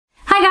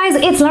Hey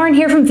guys, it's Lauren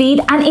here from Feed,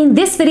 and in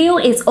this video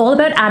it's all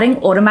about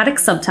adding automatic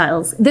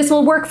subtitles. This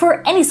will work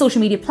for any social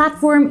media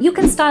platform. You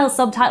can style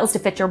subtitles to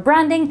fit your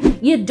branding.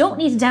 You don't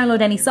need to download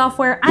any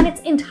software and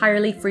it's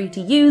entirely free to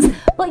use,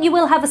 but you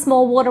will have a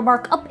small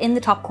watermark up in the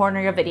top corner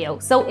of your video.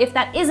 So if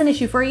that is an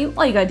issue for you,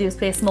 all you gotta do is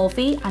pay a small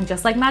fee and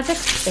just like magic,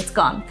 it's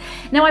gone.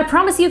 Now I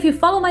promise you, if you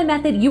follow my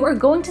method, you are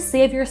going to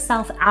save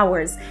yourself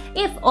hours.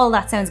 If all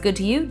that sounds good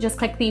to you, just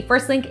click the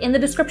first link in the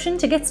description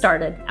to get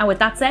started. And with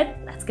that said,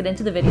 let's get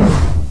into the video.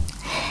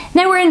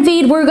 Now we're in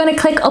Feed, we're going to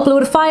click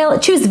upload a file,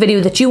 choose the video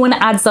that you want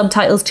to add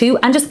subtitles to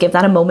and just give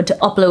that a moment to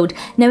upload.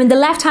 Now in the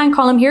left hand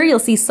column here you'll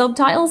see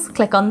subtitles,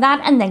 click on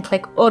that and then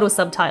click auto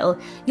subtitle.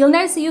 You'll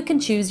now see you can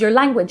choose your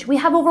language. We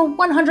have over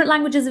 100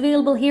 languages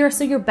available here,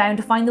 so you're bound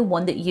to find the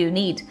one that you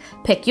need.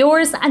 Pick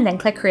yours and then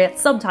click create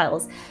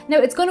subtitles. Now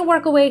it's going to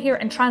work away here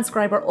and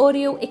transcribe our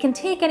audio. It can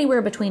take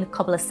anywhere between a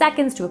couple of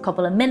seconds to a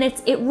couple of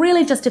minutes. It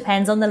really just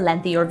depends on the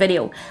length of your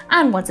video.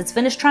 And once it's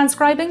finished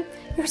transcribing,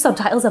 your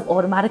subtitles have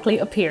automatically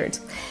appeared.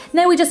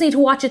 Now we just need to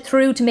watch it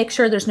through to make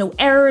sure there's no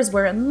errors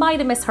where it might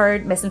have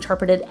misheard,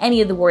 misinterpreted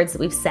any of the words that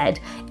we've said.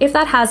 If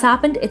that has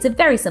happened, it's a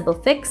very simple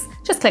fix.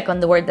 Just click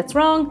on the word that's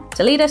wrong,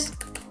 delete it,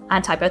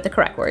 and type out the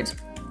correct word.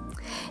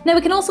 Now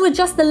we can also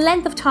adjust the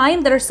length of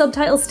time that our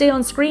subtitles stay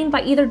on screen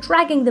by either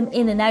dragging them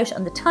in and out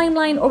on the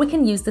timeline, or we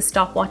can use the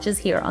stopwatches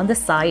here on the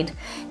side.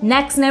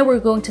 Next, now we're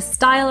going to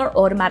style our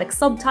automatic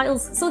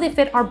subtitles so they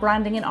fit our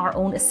branding and our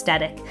own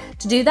aesthetic.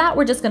 To do that,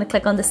 we're just going to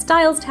click on the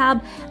Styles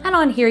tab, and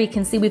on here you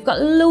can see we've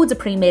got loads of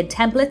pre-made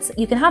templates.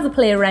 You can have a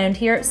play around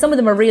here. Some of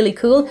them are really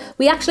cool.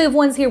 We actually have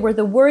ones here where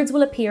the words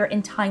will appear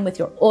in time with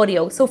your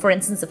audio. So for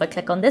instance, if I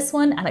click on this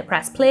one and I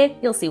press play,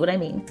 you'll see what I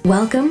mean.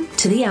 Welcome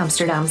to the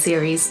Amsterdam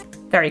series.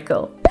 Very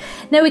cool.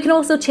 Now we can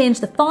also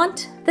change the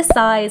font, the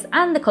size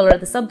and the color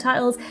of the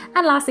subtitles,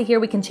 and lastly here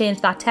we can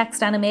change that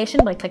text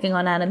animation by clicking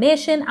on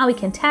animation, and we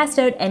can test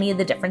out any of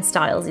the different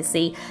styles you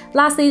see.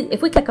 Lastly,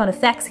 if we click on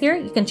effects here,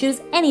 you can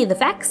choose any of the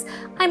effects.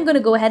 I'm going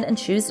to go ahead and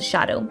choose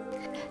shadow.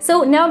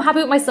 So now I'm happy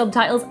with my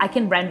subtitles, I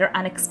can render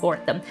and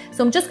export them.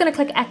 So I'm just going to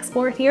click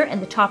export here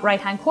in the top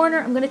right hand corner.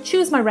 I'm going to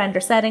choose my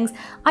render settings.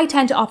 I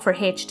tend to opt for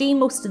HD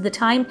most of the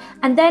time.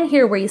 And then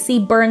here where you see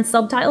burn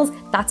subtitles,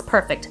 that's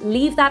perfect.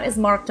 Leave that as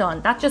marked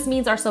on. That just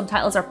means our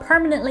subtitles are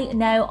permanently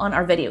now on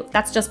our video.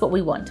 That's just what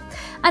we want.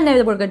 And now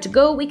that we're good to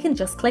go, we can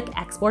just click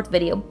export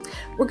video.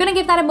 We're going to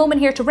give that a moment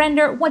here to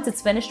render. Once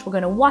it's finished, we're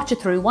going to watch it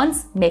through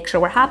once, make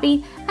sure we're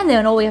happy. And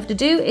then all we have to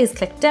do is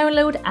click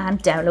download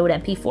and download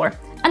MP4.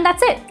 And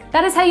that's it.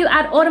 That is how you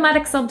add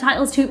automatic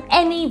subtitles to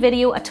any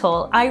video at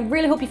all. I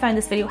really hope you found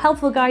this video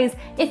helpful, guys.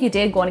 If you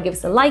did, go on and give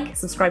us a like,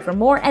 subscribe for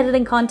more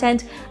editing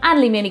content, and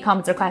leave me any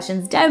comments or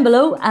questions down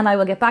below, and I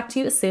will get back to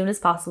you as soon as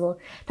possible.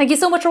 Thank you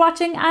so much for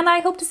watching, and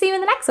I hope to see you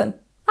in the next one.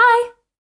 Bye!